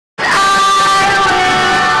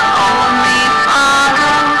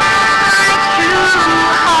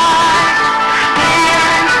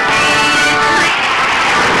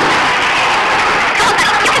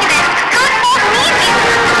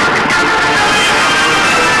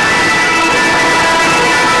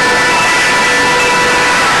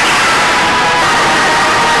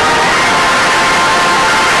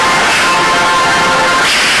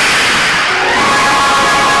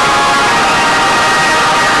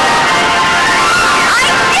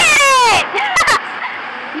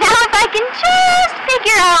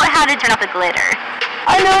the glitter.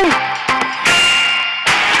 I know.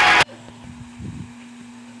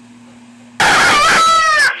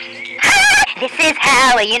 This is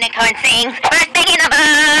how a unicorn sings first thing in the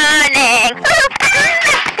morning.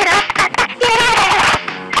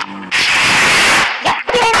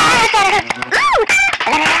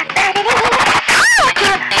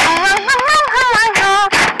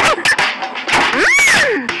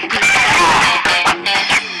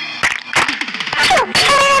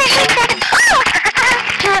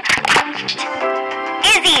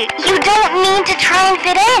 Izzy, you don't need to try and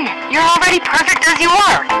fit in. You're already perfect as you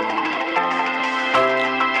are.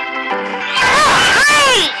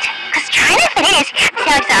 Because trying to fit in is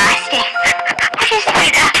so exhausting.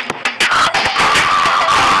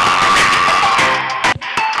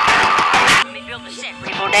 Let me build the set,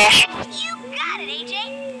 Rainbow Dash. You got it, AJ.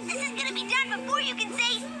 This is gonna be done before you can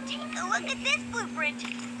say, take a look at this blueprint.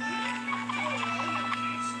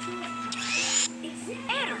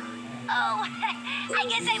 Error. Oh, I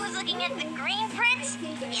guess I was looking at the green prints.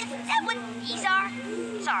 Is that what these are?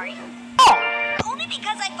 Sorry. Oh. Only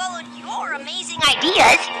because I followed your amazing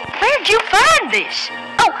Ideas? Where'd you find this?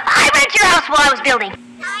 Oh, I went to your house while I was building.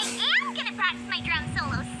 I am gonna practice my drum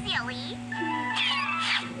solo, silly.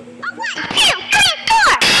 Oh, 1, 2, 3,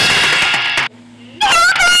 4.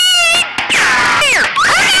 Help me! Here.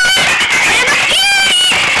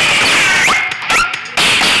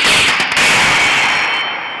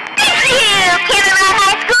 Thank you, Cameron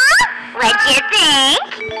High School. What'd you think?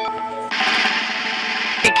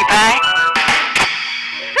 Pinkie Pie?